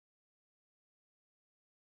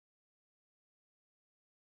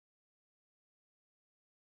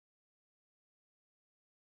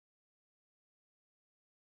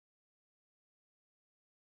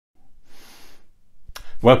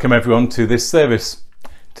Welcome everyone to this service.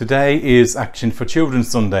 Today is Action for Children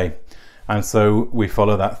Sunday, and so we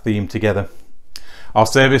follow that theme together. Our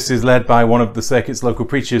service is led by one of the circuit's local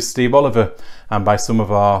preachers, Steve Oliver, and by some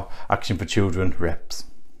of our Action for Children reps.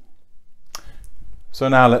 So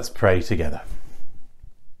now let's pray together.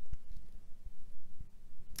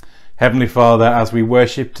 Heavenly Father, as we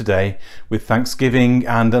worship today with thanksgiving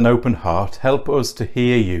and an open heart, help us to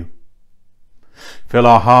hear you. Fill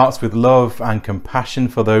our hearts with love and compassion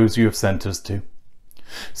for those you have sent us to.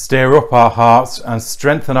 Stir up our hearts and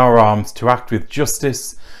strengthen our arms to act with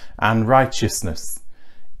justice and righteousness.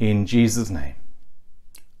 In Jesus' name,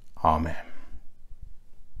 Amen.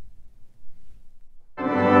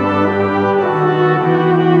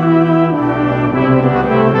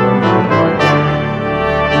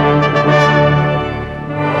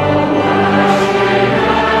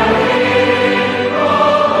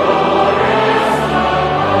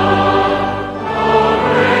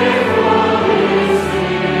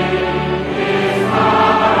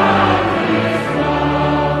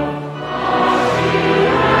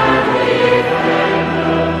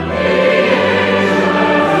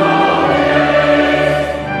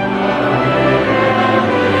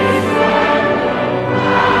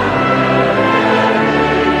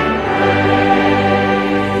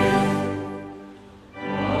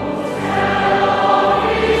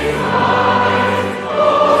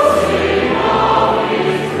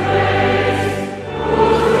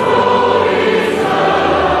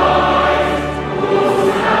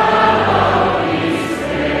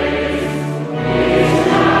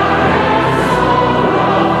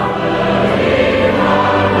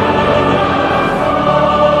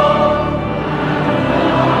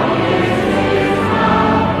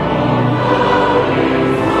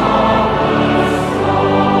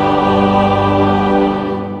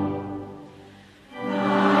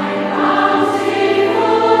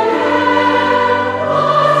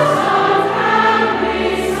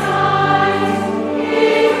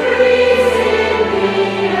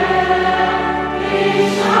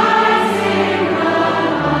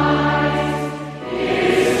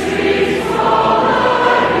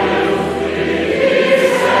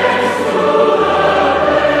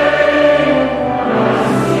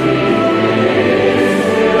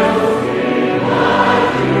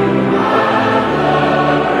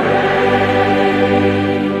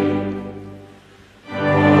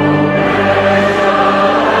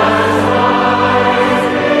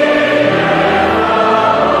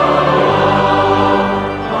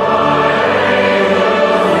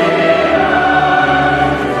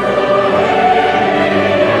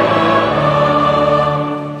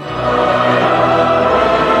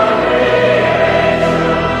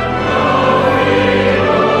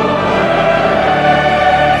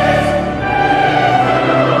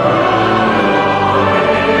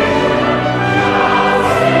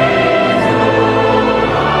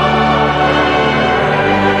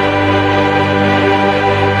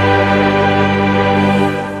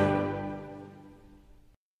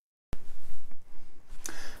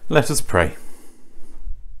 Let us pray.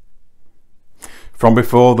 From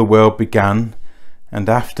before the world began, and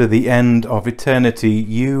after the end of eternity,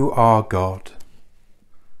 you are God.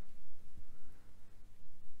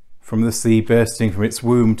 From the sea bursting from its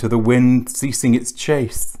womb to the wind ceasing its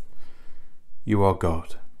chase, you are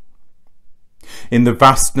God. In the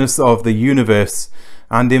vastness of the universe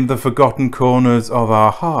and in the forgotten corners of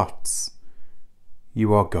our hearts,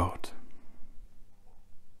 you are God.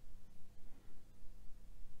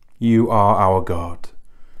 You are our God,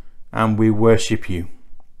 and we worship you.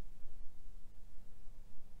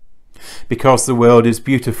 Because the world is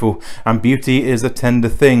beautiful, and beauty is a tender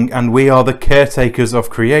thing, and we are the caretakers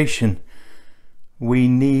of creation, we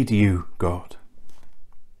need you, God.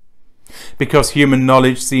 Because human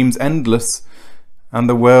knowledge seems endless, and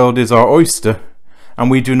the world is our oyster,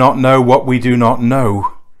 and we do not know what we do not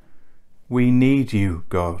know, we need you,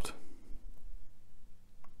 God.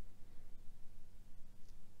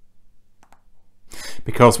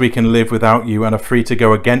 Because we can live without you and are free to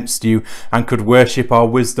go against you and could worship our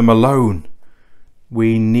wisdom alone,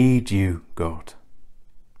 we need you, God.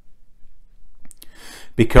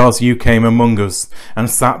 Because you came among us and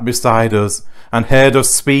sat beside us and heard us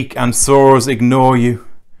speak and saw us ignore you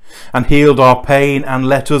and healed our pain and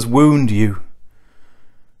let us wound you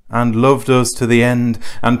and loved us to the end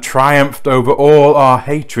and triumphed over all our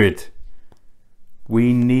hatred,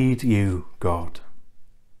 we need you, God.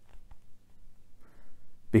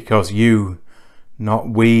 Because you, not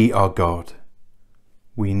we, are God.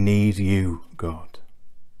 We need you, God.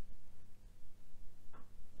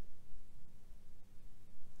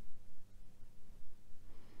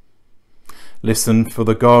 Listen, for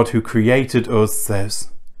the God who created us says,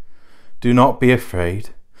 "Do not be afraid,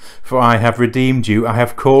 for I have redeemed you. I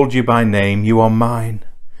have called you by name. You are mine.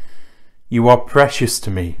 You are precious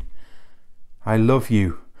to me. I love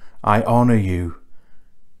you. I honour you.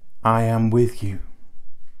 I am with you."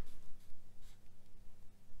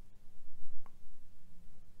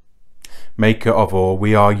 Maker of all,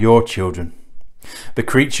 we are your children, the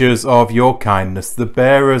creatures of your kindness, the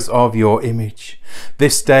bearers of your image.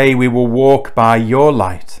 This day we will walk by your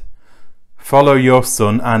light, follow your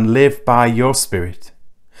Son, and live by your Spirit.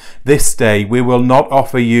 This day we will not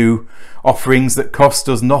offer you offerings that cost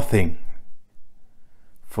us nothing,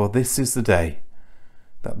 for this is the day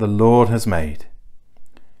that the Lord has made.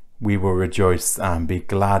 We will rejoice and be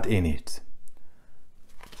glad in it.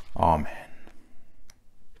 Amen.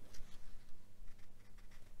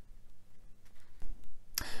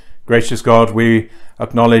 Gracious God, we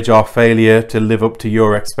acknowledge our failure to live up to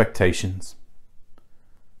your expectations,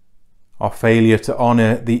 our failure to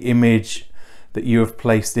honour the image that you have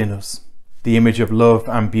placed in us, the image of love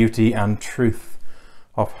and beauty and truth,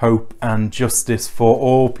 of hope and justice for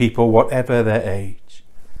all people, whatever their age.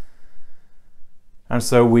 And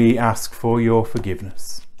so we ask for your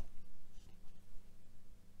forgiveness.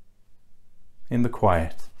 In the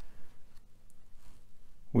quiet,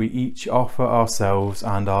 we each offer ourselves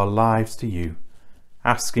and our lives to you,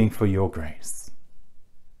 asking for your grace.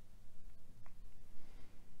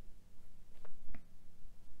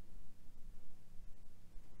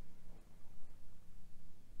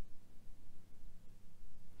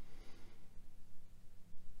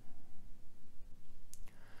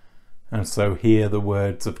 And so hear the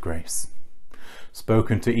words of grace,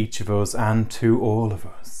 spoken to each of us and to all of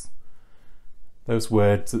us. Those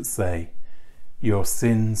words that say, "Your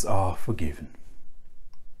sins are forgiven."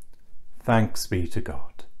 Thanks be to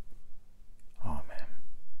God. Amen.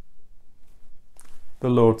 The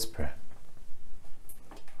Lord's Prayer.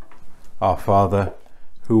 Our Father,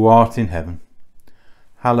 who art in heaven,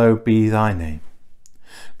 hallowed be thy name.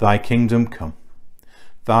 Thy kingdom come.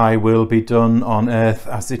 Thy will be done on earth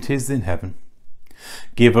as it is in heaven.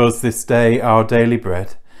 Give us this day our daily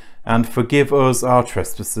bread, and forgive us our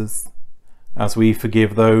trespasses, as we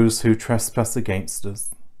forgive those who trespass against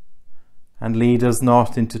us. And lead us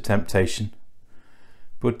not into temptation,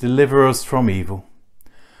 but deliver us from evil.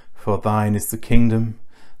 For thine is the kingdom,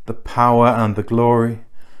 the power and the glory,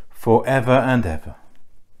 for ever and ever.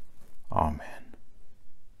 Amen.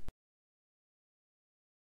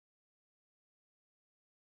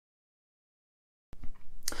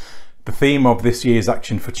 The theme of this year's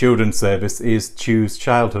Action for Children service is Choose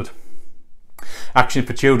Childhood. Action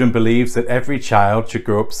for Children believes that every child should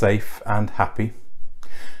grow up safe and happy.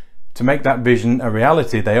 To make that vision a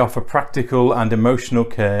reality, they offer practical and emotional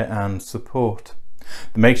care and support.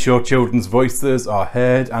 They make sure children's voices are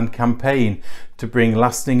heard and campaign to bring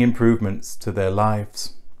lasting improvements to their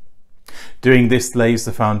lives. Doing this lays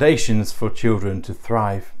the foundations for children to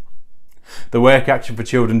thrive. The work Action for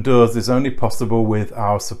Children does is only possible with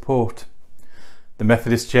our support. The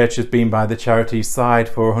Methodist Church has been by the charity's side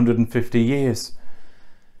for 150 years.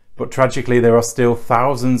 But tragically, there are still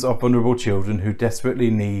thousands of vulnerable children who desperately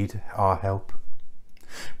need our help.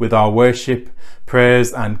 With our worship,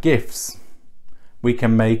 prayers and gifts, we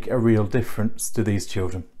can make a real difference to these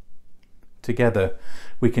children. Together,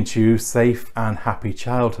 we can choose safe and happy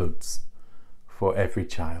childhoods for every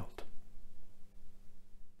child.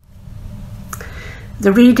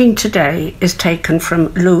 The reading today is taken from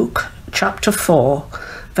Luke chapter 4,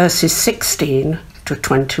 verses 16 to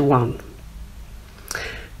 21.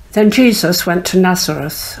 Then Jesus went to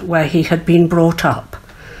Nazareth, where he had been brought up,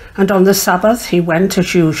 and on the Sabbath he went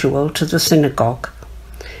as usual to the synagogue.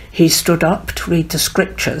 He stood up to read the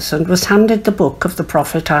scriptures and was handed the book of the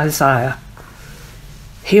prophet Isaiah.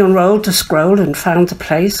 He unrolled the scroll and found the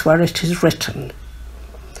place where it is written,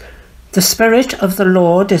 "The Spirit of the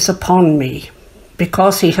Lord is upon me,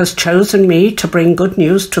 because he has chosen me to bring good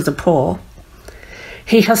news to the poor.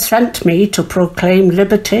 He has sent me to proclaim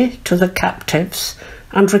liberty to the captives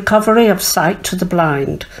and recovery of sight to the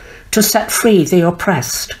blind, to set free the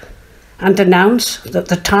oppressed, and announce that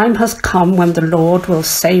the time has come when the Lord will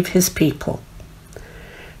save his people."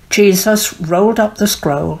 Jesus rolled up the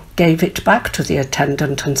scroll, gave it back to the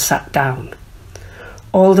attendant, and sat down.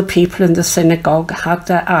 All the people in the synagogue had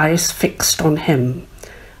their eyes fixed on him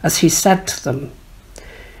as he said to them,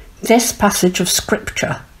 "This passage of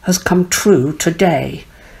scripture has come true today,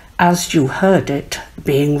 as you heard it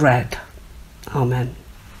being read." Amen.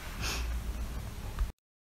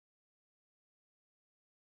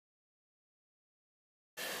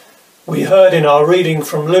 We heard in our reading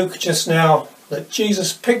from Luke just now that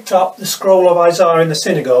Jesus picked up the scroll of Isaiah in the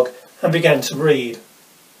synagogue and began to read.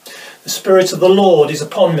 The Spirit of the Lord is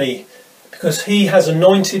upon me, because he has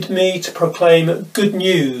anointed me to proclaim good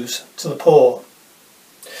news to the poor.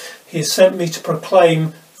 He has sent me to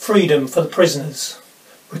proclaim freedom for the prisoners,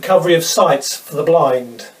 recovery of sight for the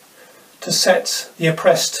blind, to set the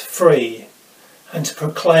oppressed free, and to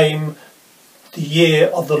proclaim the year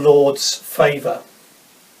of the Lord's favour.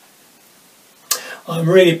 I'm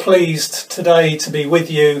really pleased today to be with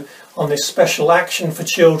you on this special Action for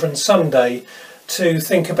Children Sunday to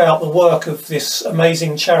think about the work of this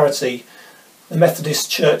amazing charity, the Methodist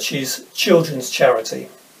Church's children's charity.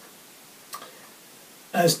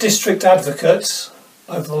 As district advocate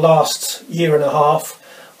over the last year and a half,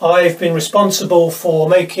 I've been responsible for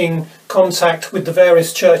making contact with the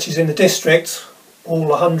various churches in the district, all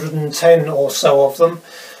 110 or so of them,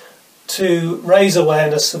 to raise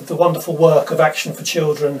awareness of the wonderful work of Action for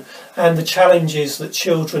Children and the challenges that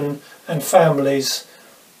children and families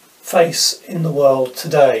face in the world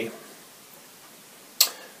today.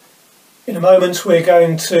 In a moment we're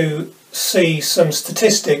going to see some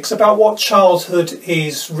statistics about what childhood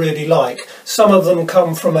is really like. Some of them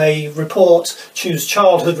come from a report, Choose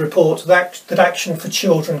Childhood report, that Action for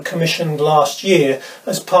Children commissioned last year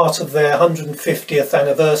as part of their 150th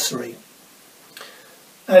anniversary.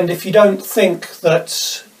 And if you don't think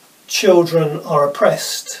that children are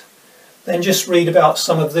oppressed, then just read about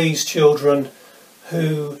some of these children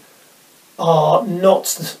who are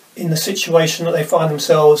not in the situation that they find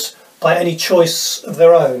themselves by any choice of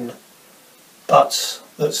their own, but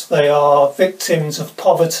that they are victims of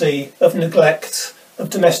poverty, of neglect, of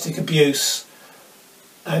domestic abuse,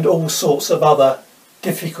 and all sorts of other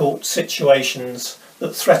difficult situations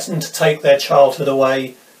that threaten to take their childhood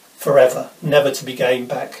away forever, never to be gained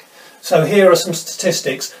back. So here are some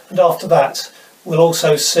statistics, and after that we'll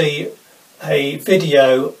also see a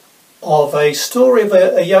video of a story of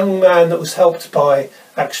a young man that was helped by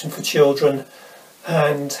Action for Children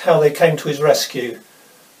and how they came to his rescue.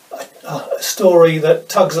 A story that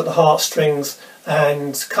tugs at the heartstrings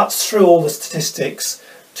and cuts through all the statistics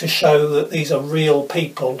to show that these are real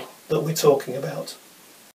people that we're talking about.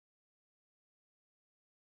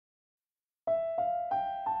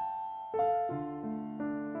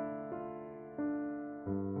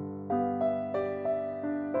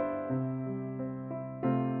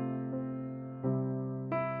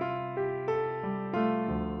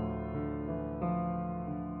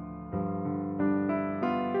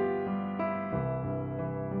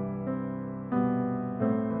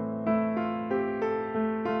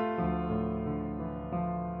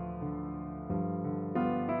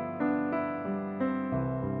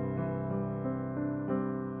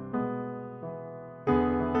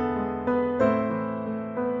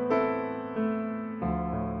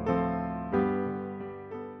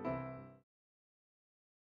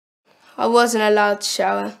 I wasn't allowed to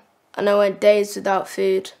shower, and I went days without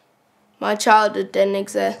food. My childhood didn't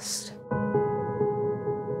exist.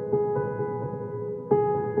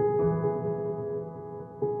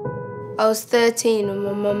 I was 13 when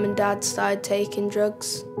my mum and dad started taking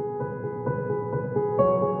drugs.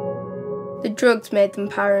 The drugs made them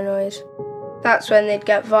paranoid. That's when they'd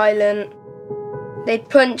get violent. They'd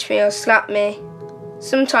punch me or slap me.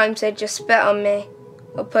 Sometimes they'd just spit on me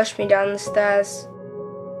or push me down the stairs.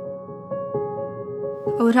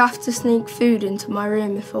 I would have to sneak food into my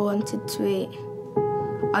room if I wanted to eat.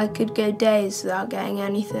 I could go days without getting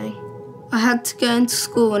anything. I had to go into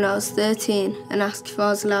school when I was 13 and ask if I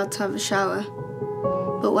was allowed to have a shower.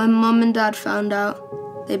 But when Mum and Dad found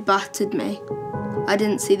out, they battered me. I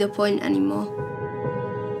didn't see the point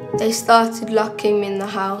anymore. They started locking me in the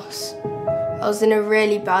house. I was in a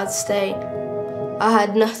really bad state. I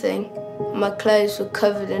had nothing, and my clothes were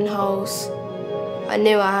covered in holes. I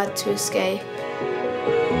knew I had to escape.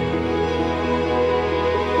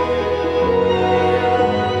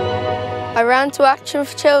 I ran to Action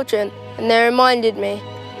for Children and they reminded me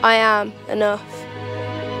I am enough.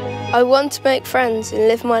 I want to make friends and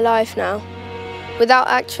live my life now. Without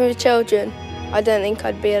Action for Children, I don't think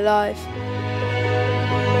I'd be alive.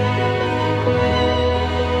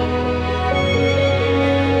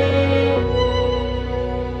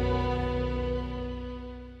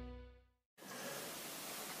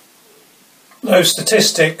 Those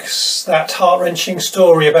statistics, that heart-wrenching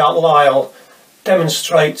story about Lyle,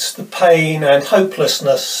 demonstrates the pain and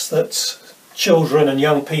hopelessness that children and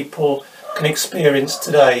young people can experience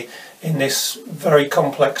today in this very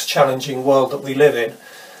complex, challenging world that we live in.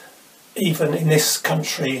 Even in this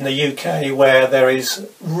country, in the UK, where there is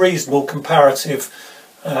reasonable comparative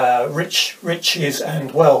riches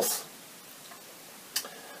and wealth.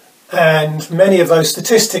 And many of those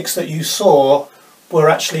statistics that you saw were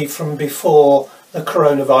actually from before the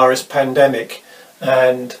coronavirus pandemic,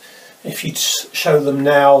 and if you show them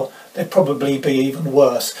now, they'd probably be even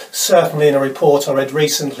worse. Certainly in a report I read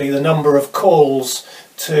recently, the number of calls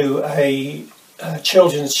to a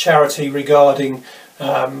children's charity regarding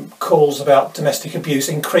calls about domestic abuse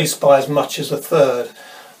increased by as much as a third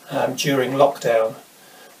during lockdown.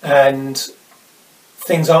 And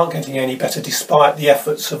things aren't getting any better despite the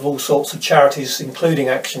efforts of all sorts of charities, including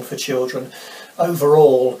Action for Children.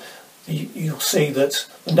 Overall, you'll see that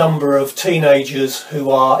the number of teenagers who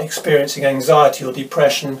are experiencing anxiety or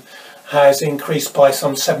depression has increased by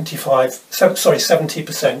some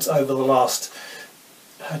 70% over the last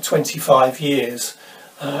 25 years.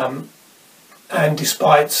 And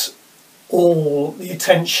despite all the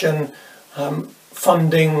attention,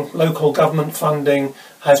 funding, local government funding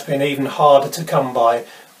has been even harder to come by,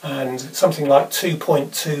 and something like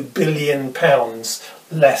 £2.2 billion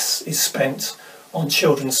less is spent on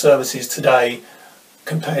children's services today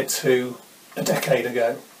compared to a decade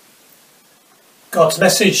ago. God's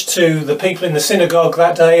message to the people in the synagogue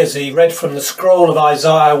that day as he read from the scroll of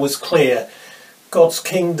Isaiah was clear. God's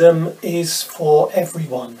kingdom is for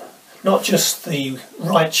everyone, not just the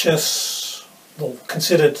righteous, or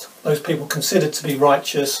those people considered to be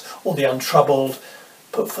righteous, or the untroubled,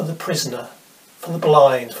 but for the prisoner, for the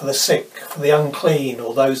blind, for the sick, for the unclean,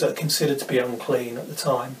 or those that are considered to be unclean at the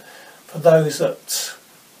time, for those that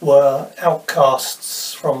were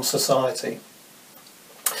outcasts from society.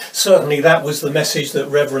 Certainly that was the message that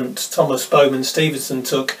Reverend Thomas Bowman Stevenson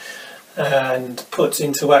took and put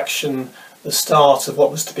into action the start of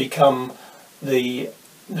what was to become the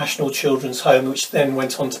National Children's Home, which then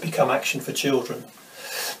went on to become Action for Children.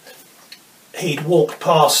 He'd walked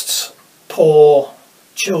past poor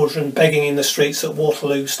children begging in the streets at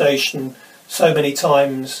Waterloo Station so many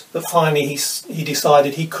times that finally he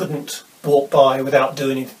decided he couldn't walk by without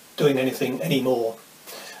doing anything anymore.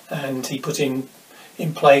 And he put in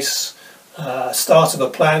place start of a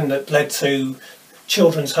plan that led to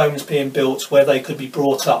children's homes being built where they could be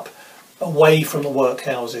brought up away from the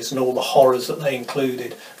workhouses and all the horrors that they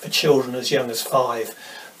included for children as young as 5,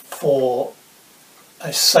 for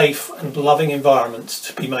a safe and loving environment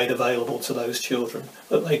to be made available to those children,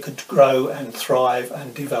 that they could grow and thrive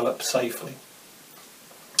and develop safely.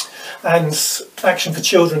 And Action for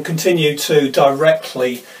Children continue to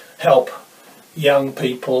directly help young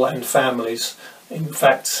people and families. In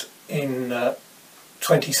fact, in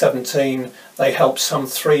 2017 they helped some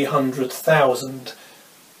 300,000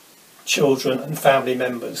 children and family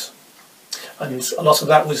members, and a lot of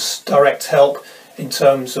that was direct help in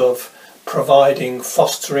terms of providing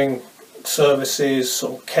fostering services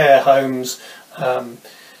or care homes.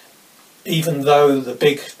 Even though the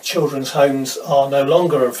big children's homes are no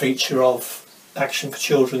longer a feature of Action for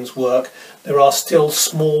Children's work, there are still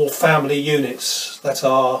small family units that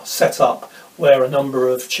are set up where a number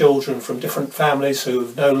of children from different families who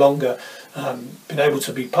have no longer been able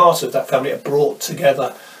to be part of that family are brought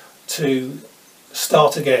together to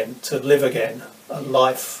start again, to live again, a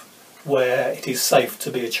life where it is safe to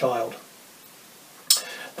be a child.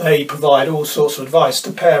 They provide all sorts of advice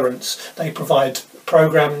to parents. They provide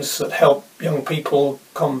programs that help young people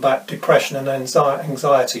combat depression and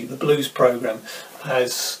anxiety. The Blues program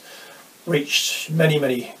has reached many,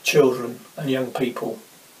 many children and young people.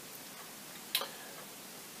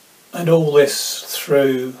 And all this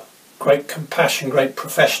through great compassion, great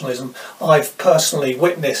professionalism. I've personally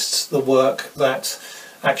witnessed the work that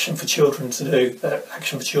Action for Children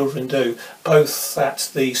do, both at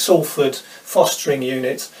the Salford Fostering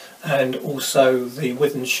Unit and also the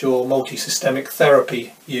Wythenshawe Multi-Systemic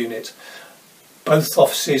Therapy Unit. Both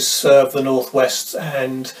offices serve the North West,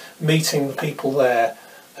 and meeting the people there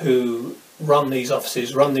who run these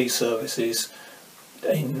offices, run these services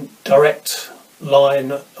in direct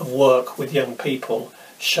line of work with young people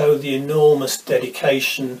show the enormous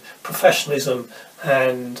dedication, professionalism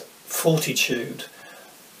and fortitude.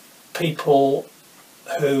 People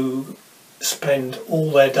who spend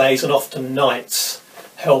all their days and often nights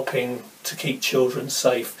helping to keep children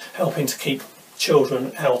safe, helping to keep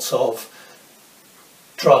children out of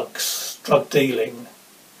drugs, drug dealing,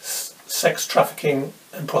 sex trafficking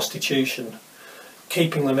and prostitution,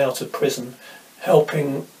 keeping them out of prison,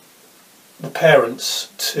 helping the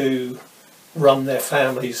parents to run their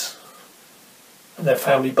families and their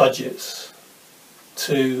family budgets,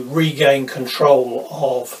 to regain control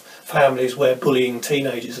of families where bullying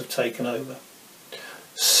teenagers have taken over.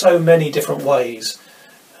 So many different ways,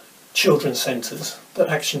 children's centres that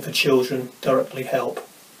Action for Children directly help.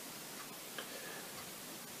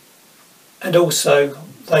 And also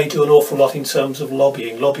they do an awful lot in terms of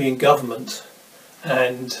lobbying government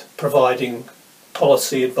and providing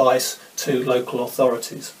policy advice to local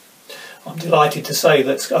authorities. I'm delighted to say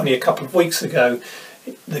that only a couple of weeks ago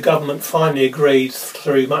the government finally agreed,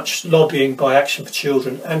 through much lobbying by Action for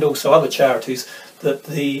Children and also other charities, that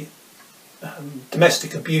the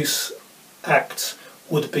Domestic Abuse Act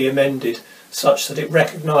would be amended such that it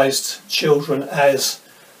recognised children as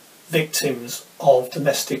victims of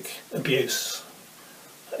domestic abuse.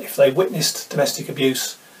 If they witnessed domestic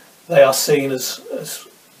abuse, they are seen as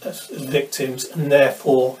victims and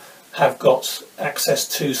therefore have got access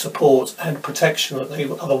to support and protection that they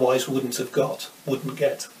otherwise wouldn't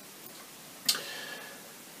get.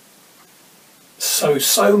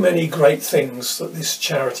 So many great things that this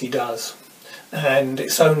charity does, and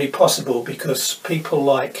it's only possible because people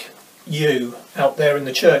like you out there in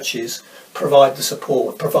the churches provide the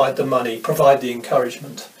support, provide the money, provide the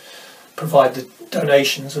encouragement, provide the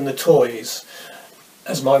donations and the toys.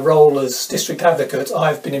 As my role as district advocate,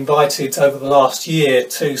 I've been invited over the last year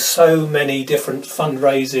to so many different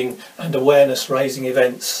fundraising and awareness raising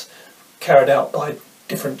events carried out by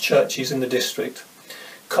different churches in the district.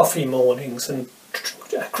 Coffee mornings and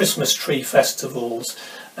Christmas tree festivals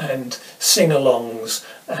and sing-alongs,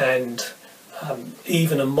 and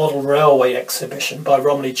even a model railway exhibition by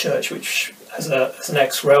Romney Church, which as an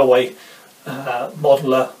ex-railway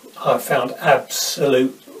modeller I found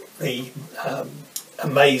absolutely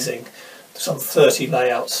amazing. Some 30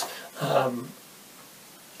 layouts, and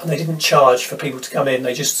they didn't charge for people to come in.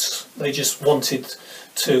 They just wanted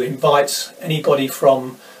to invite anybody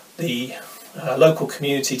from the local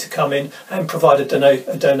community to come in and provide a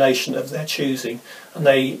donation of their choosing, and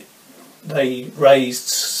they raised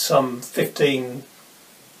some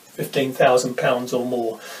 £15,000 or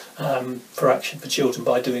more for Action for Children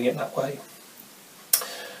by doing it that way.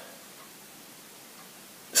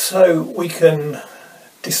 So we can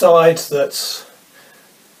decide that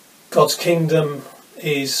God's kingdom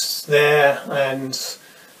is there, and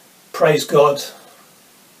praise God,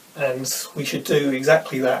 and we should do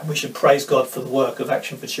exactly that. We should praise God for the work of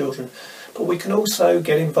Action for Children, but we can also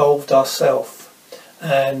get involved ourselves,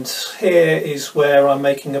 and here is where I'm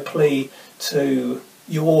making a plea to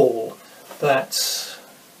you all that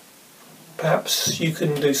perhaps you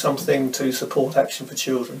can do something to support Action for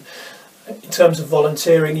Children. In terms of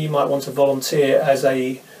volunteering, you might want to volunteer as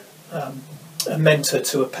a mentor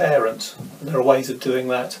to a parent. There are ways of doing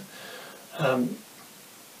that.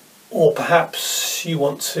 Or perhaps you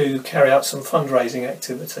want to carry out some fundraising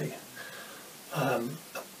activity, a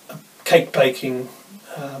cake baking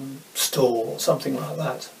stall or something like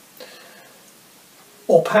that.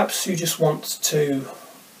 Or perhaps you just want to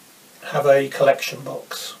have a collection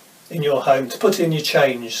box in your home to put in your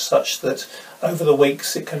change, such that over the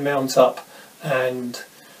weeks it can mount up and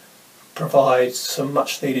provide some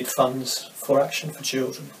much needed funds for Action for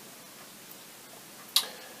Children.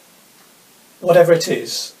 Whatever it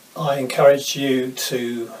is, I encourage you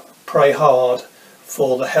to pray hard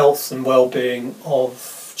for the health and well-being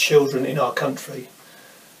of children in our country,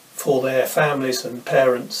 for their families and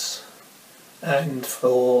parents, and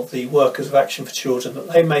for the workers of Action for Children, that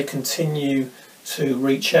they may continue to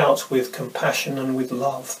reach out with compassion and with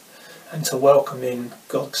love, and to welcome in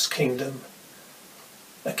God's kingdom,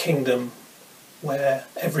 a kingdom where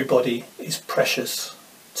everybody is precious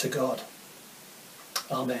to God.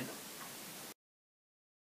 Amen.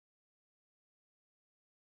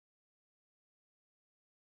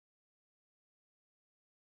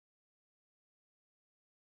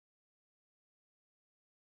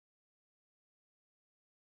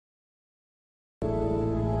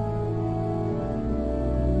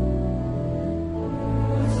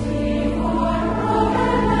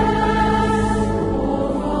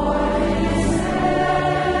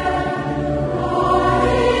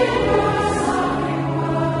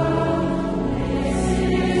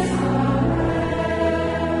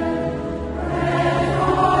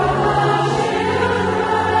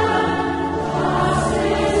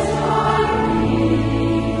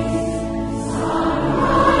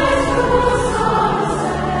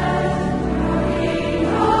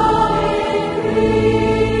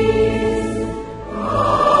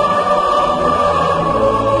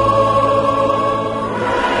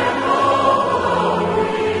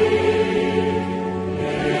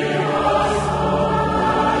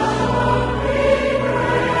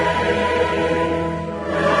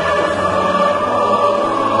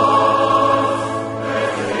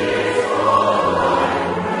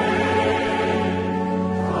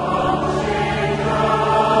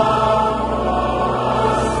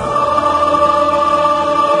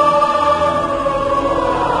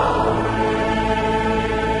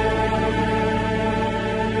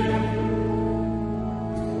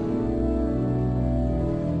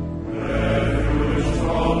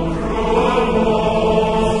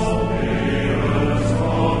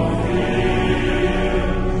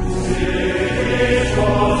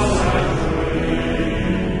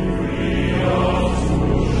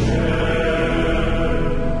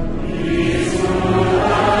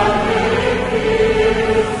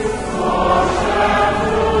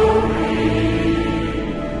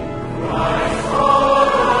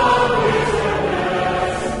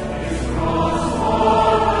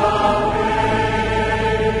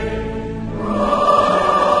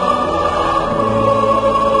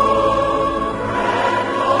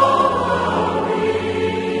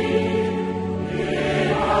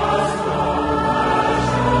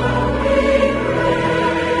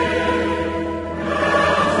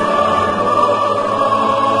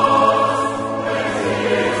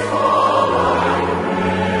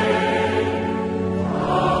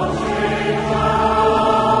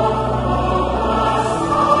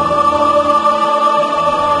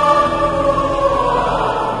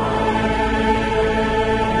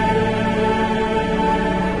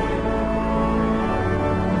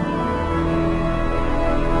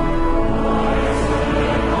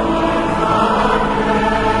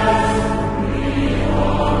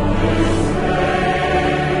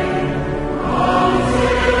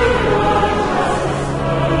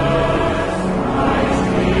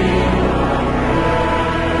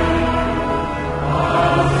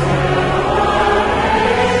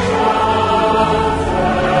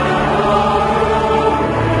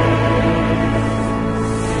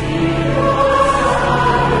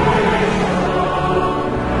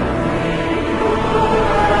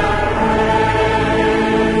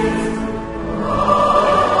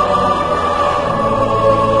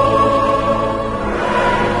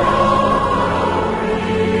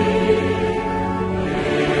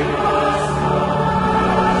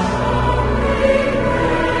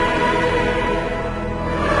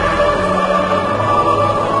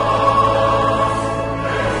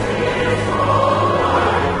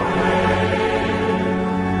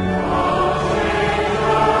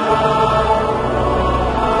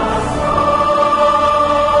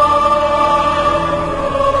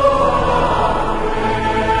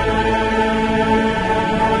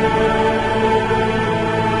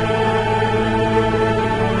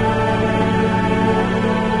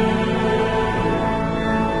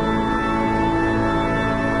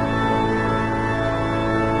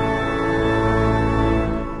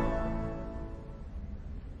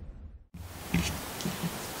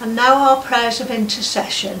 now our prayers of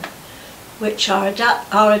intercession, which are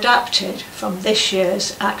adapted from this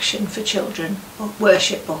year's Action for Children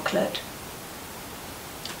worship booklet.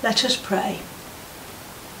 Let us pray.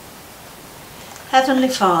 Heavenly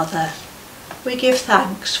Father, we give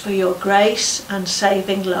thanks for your grace and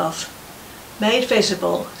saving love, made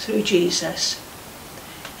visible through Jesus.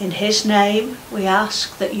 In his name we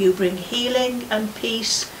ask that you bring healing and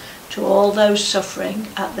peace to all those suffering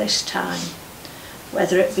at this time,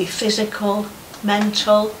 whether it be physical,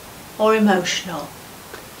 mental or emotional.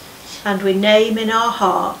 And we name in our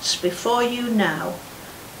hearts before you now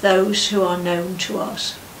those who are known to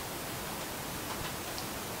us.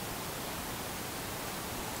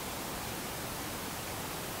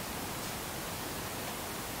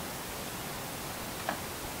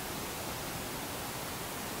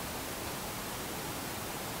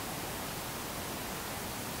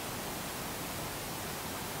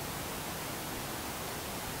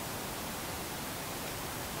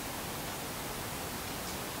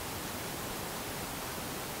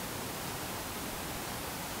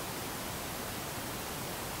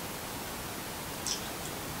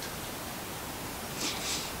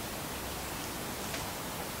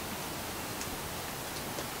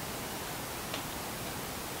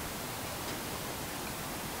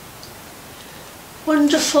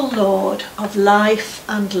 Wonderful Lord of life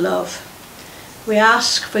and love, we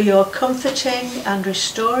ask for your comforting and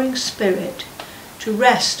restoring spirit to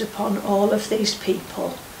rest upon all of these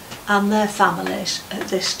people and their families at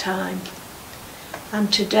this time.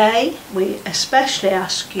 And today we especially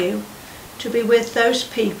ask you to be with those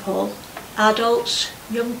people, adults,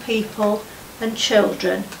 young people and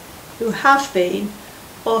children who have been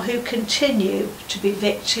or who continue to be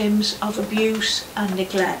victims of abuse and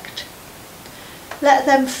neglect. Let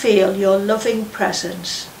them feel your loving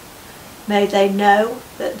presence. May they know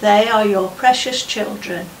that they are your precious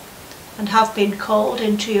children and have been called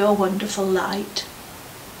into your wonderful light.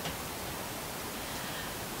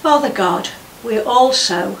 Father God, we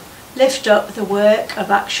also lift up the work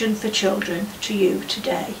of Action for Children to you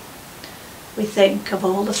today. We think of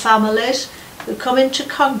all the families who come into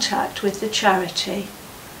contact with the charity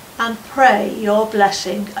and pray your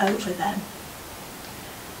blessing over them.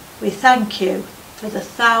 We thank you for the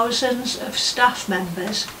thousands of staff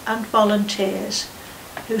members and volunteers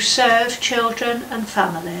who serve children and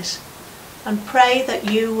families, and pray that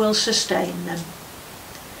you will sustain them.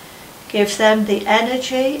 Give them the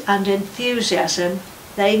energy and enthusiasm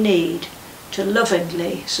they need to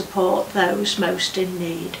lovingly support those most in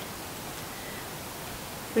need.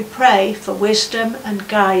 We pray for wisdom and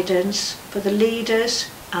guidance for the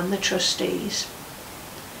leaders and the trustees.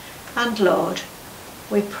 And Lord,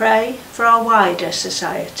 we pray for our wider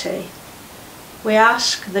society. We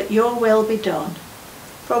ask that your will be done,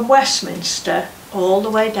 from Westminster all the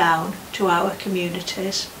way down to our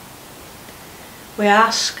communities. We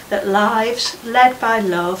ask that lives led by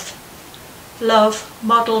love, love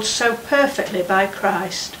modelled so perfectly by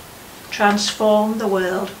Christ, transform the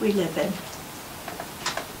world we live in.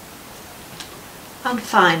 And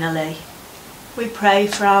finally, we pray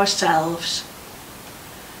for ourselves.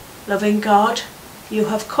 Loving God, you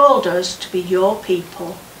have called us to be your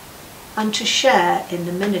people and to share in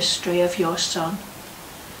the ministry of your Son.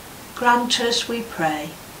 Grant us, we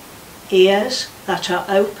pray, ears that are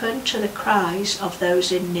open to the cries of those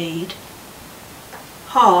in need,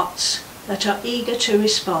 hearts that are eager to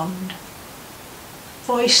respond,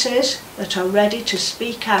 voices that are ready to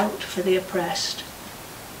speak out for the oppressed,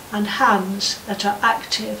 and hands that are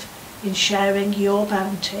active in sharing your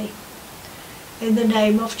bounty. In the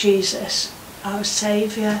name of Jesus, our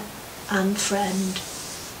Saviour and friend.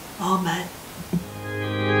 Amen.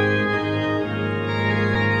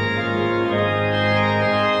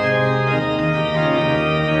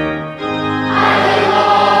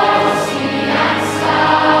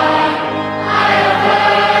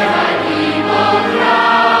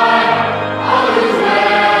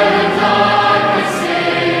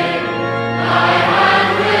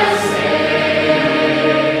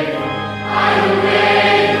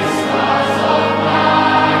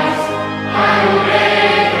 I will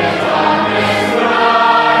break the dawn.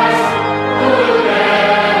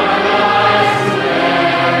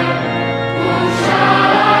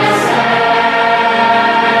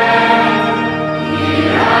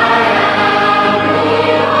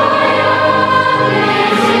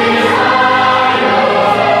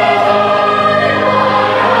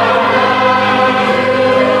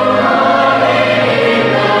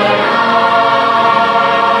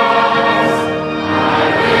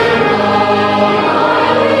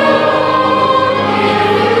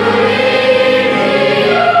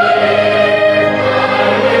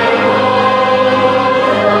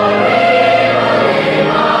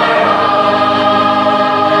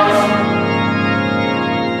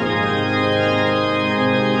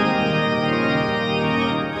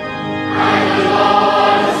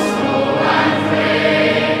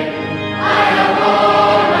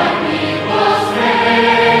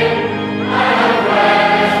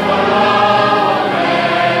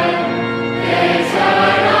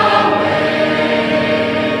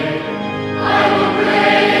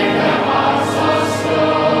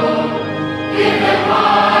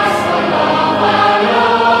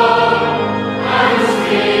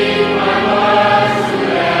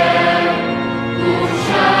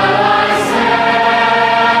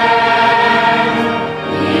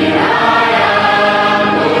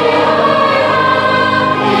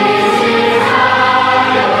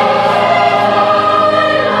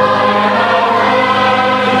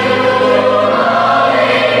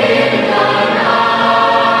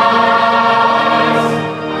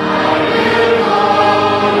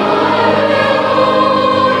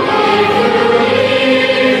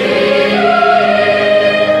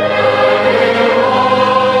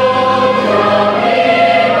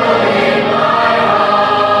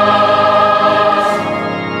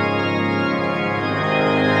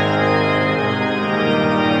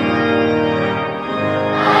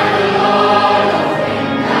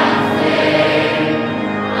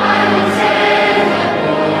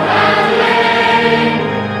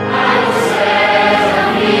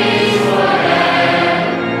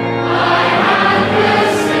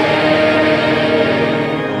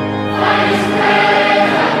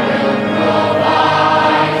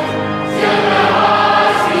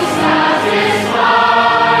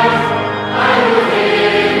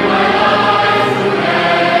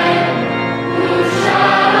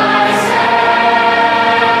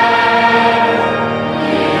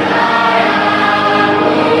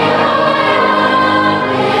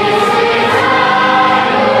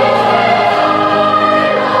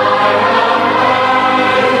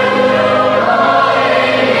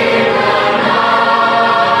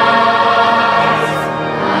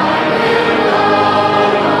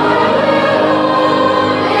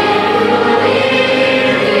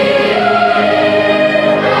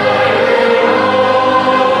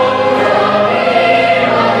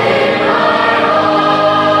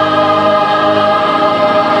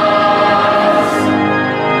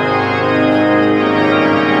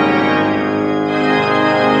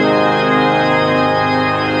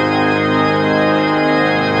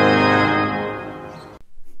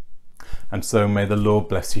 And so may the Lord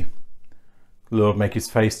bless you. Lord, make his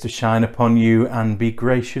face to shine upon you and be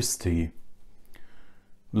gracious to you.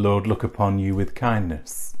 Lord, look upon you with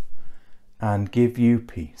kindness and give you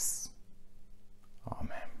peace.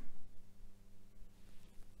 Amen.